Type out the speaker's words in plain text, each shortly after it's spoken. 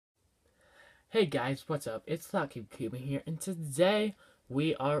Hey guys, what's up? It's ThoughtCube here, and today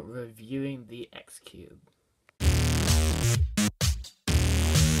we are reviewing the X Cube.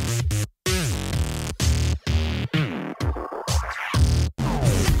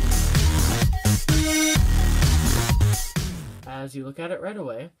 As you look at it right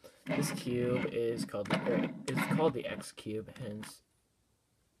away, this cube is called the X Cube, hence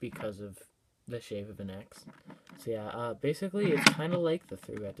because of the shape of an X. So yeah, basically it's kind of like the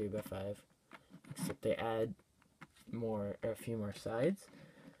 3x3x5, except they add a few more sides.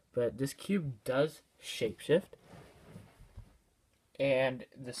 But this cube does shapeshift, and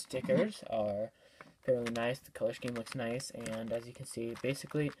the stickers are fairly nice. The color scheme looks nice, and as you can see,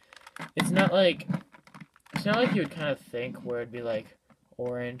 basically, it's not like you would kind of think where it'd be like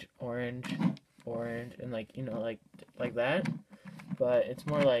orange, orange, orange, and like like that. But it's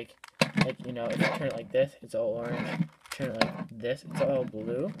more like if you turn it like this, it's all orange. Turn it like this, it's all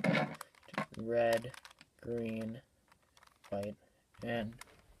blue, red, green, white, and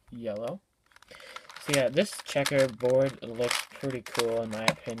yellow. So yeah, this checkerboard looks pretty cool in my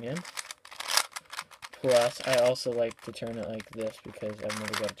opinion. Plus, I also like to turn it like this because I've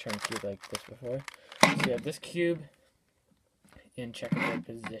never got to turn a cube like this before. So yeah, this cube in checkerboard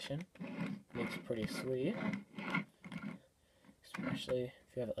position looks pretty sweet. Especially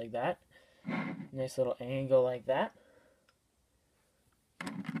if you have it like that. Nice little angle like that.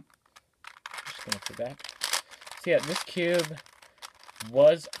 Just gonna put it back. So yeah, this cube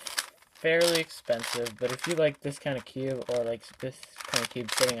was fairly expensive, but if you like this kind of cube, or like this kind of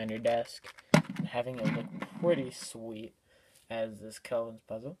cube sitting on your desk and having it look pretty sweet as this Kelvin's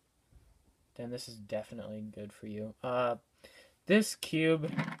puzzle, then this is definitely good for you. This cube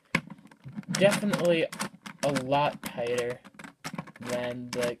definitely a lot tighter than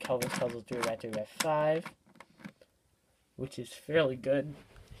the Kelvin's puzzle 3x3x5, which is fairly good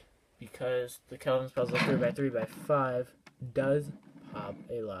because the Kelvin's puzzle 3x3x5 does pop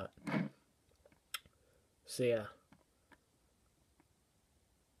a lot. So yeah,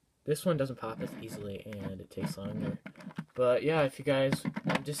 this one doesn't pop as easily and it takes longer. But yeah, if you guys,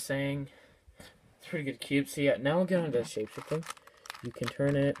 I'm just saying, it's a pretty good cube. So yeah, now we'll get on to shapeshifting. You can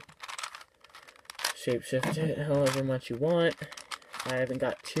turn it, shapeshift it however much you want. I haven't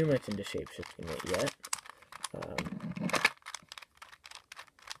got too much into shapeshifting it yet.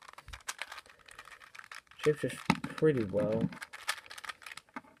 Shapeshift pretty well.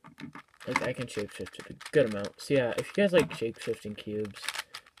 Like, I can shapeshift it a good amount. So yeah, if you guys like shapeshifting cubes,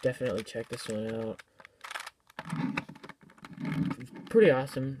 definitely check this one out. It's pretty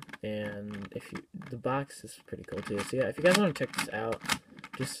awesome, and the box is pretty cool too. So yeah, if you guys want to check this out,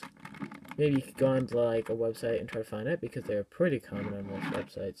 just maybe you could go onto like a website and try to find it because they're pretty common on most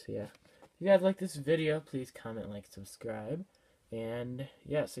websites. So yeah, if you guys like this video, please comment, like, subscribe. And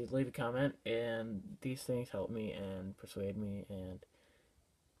yeah, so leave a comment, and these things help me and persuade me and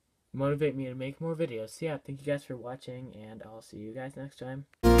motivate me to make more videos. So yeah, thank you guys for watching, and I'll see you guys next time.